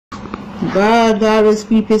God always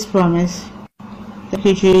keep his promise. Thank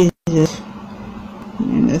you, Jesus. You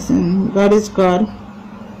understand? God is God.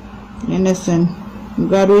 You understand?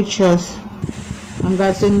 God we trust. And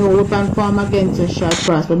God said, no weapon formed against us shall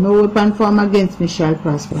prosper. No weapon formed against me shall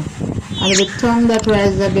prosper. And every tongue that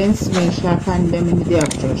rises against me shall condemn in the day of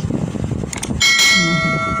judgment.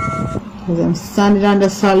 Because I'm standing on the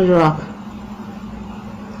solid rock.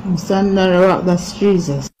 I'm standing on the rock that's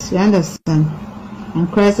Jesus. You understand? And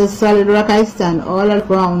Christ is solid rock I stand. All the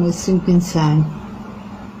ground is sinking sand.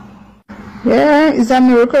 Yeah, it's a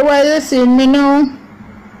miracle why you seeing me now.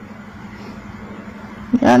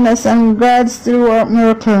 You understand? God still work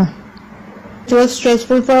miracle. It was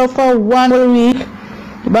stressful for 1 week.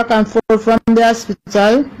 Back and forth from the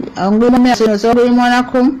hospital. I'm going to so you want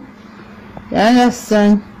to come. You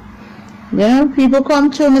understand? You know, people come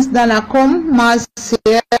to Miss Dana come, Mass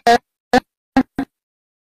here.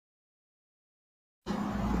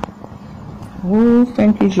 Oh,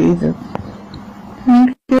 thank you, Jesus.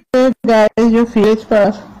 Thank you, guys. You feel it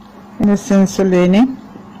first. Innocent Solaine.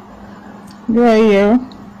 You are here.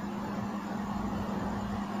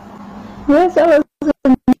 Yes, I was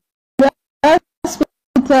in the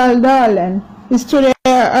hospital, darling. It's today.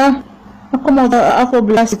 I come out of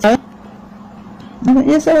a hospital.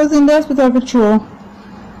 Yes, I was in the hospital for sure.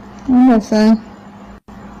 Listen.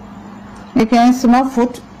 You can see my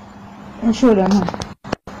foot. I'll show them.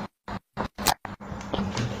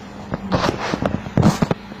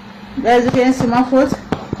 Guys, you can see my foot.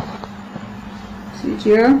 See it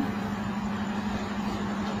here.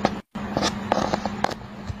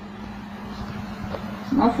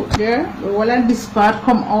 My foot there. The whole of this part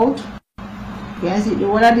come out. You can see the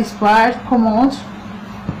whole of this part come out.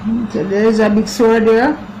 So there is a big sore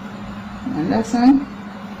there. Understand?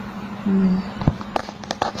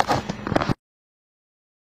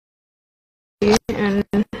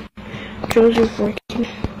 And Joseph working.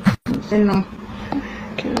 No.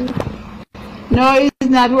 No, it's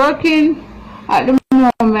not working at the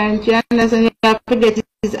moment. You understand? You have to get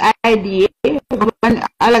his ID.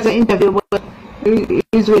 I like an interview, but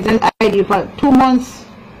he's with an ID for 2 months.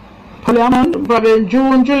 Probably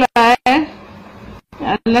June, July.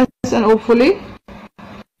 Unless and hopefully.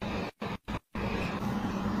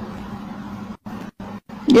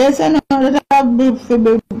 Yes, I know that I have to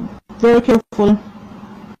be very careful.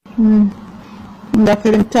 That I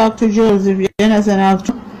can talk to Joseph, you understand? I have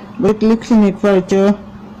to go to the clinic for it to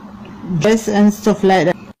dress and stuff like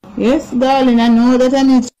that. Yes, darling, I know that I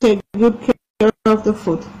need to take good care of the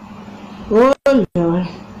foot. Oh, Lord.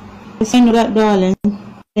 Yes, I know that, darling.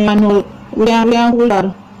 I know we can't hold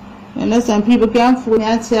on. You understand? People can't fool me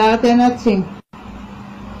and say all kind of thing.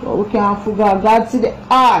 But we can't fool God. God see the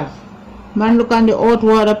heart. Man look on the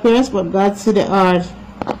outward appearance, but God see the heart.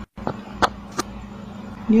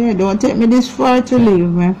 Yeah, don't take me this far to leave,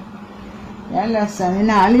 man. You understand? You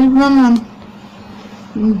know, leave me, man.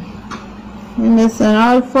 You understand?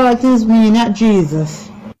 All fault is me, not Jesus.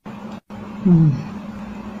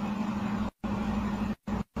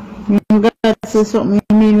 God says something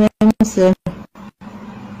you mean when you say,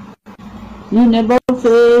 you never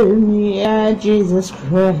fail me, Jesus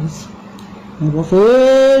Christ. Never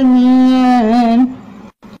fail me, and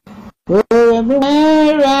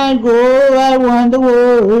everywhere I go, I want the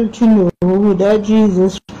world to know that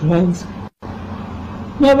Jesus Christ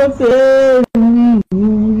never fail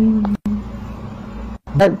me.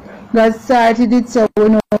 God started it, so we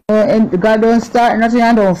know, and God don't start nothing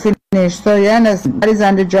and don't finish. So you understand, God is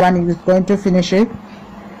on the job and He's going to finish it.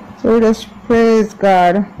 So just praise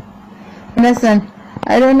God. Understand?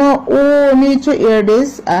 I don't know who need to hear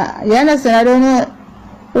this. You understand? I don't know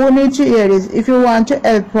who need to hear this. If you want to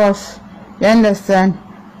help us, you understand?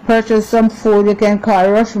 Purchase some food, you can call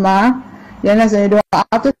Rushma. You understand? You don't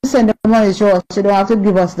have to send the money to us. You don't have to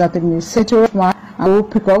give us nothing. You send to Rushma and we'll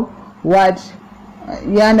pick up what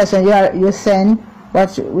you understand. You send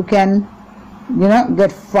what we can, you know,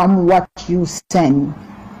 get from what you send.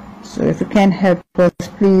 So if you can help us,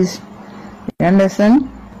 please. You understand?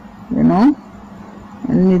 You know,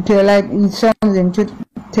 and you feel like eat something to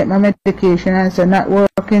take my medication and so not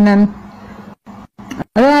working, and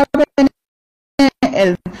I don't have any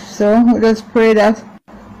help, so we just pray that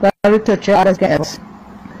God will touch your others get us.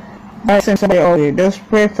 I send somebody over here, just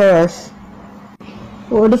pray for us.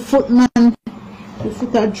 Oh, the foot, man, the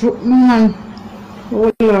foot that dropped me, man.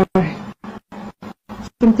 Oh Lord,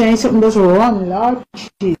 sometimes something goes wrong, Lord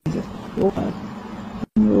Jesus.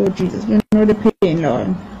 Oh Jesus, you know the pain,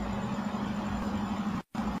 Lord.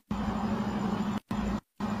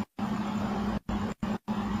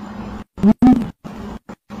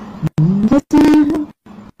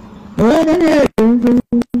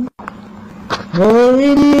 Oh,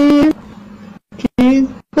 we need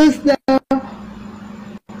Jesus now.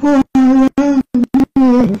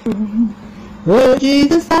 Oh,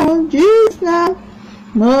 Jesus now,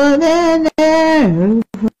 more than ever.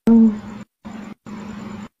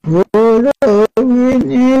 Oh, Lord, we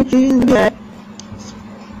need Jesus.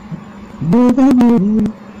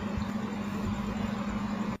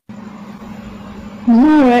 I'm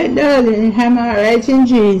alright, darling. I'm alright in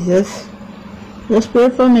Jesus. Just pray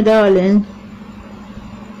for me, darling.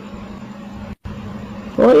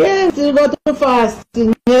 Oh, yes, you got to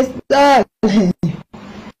fasting. Yes, darling.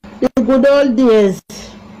 The good old days.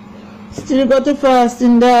 Still got to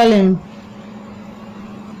fasting, darling.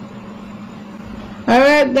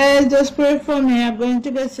 Alright, guys, just pray for me. I'm going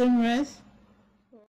to get some rest.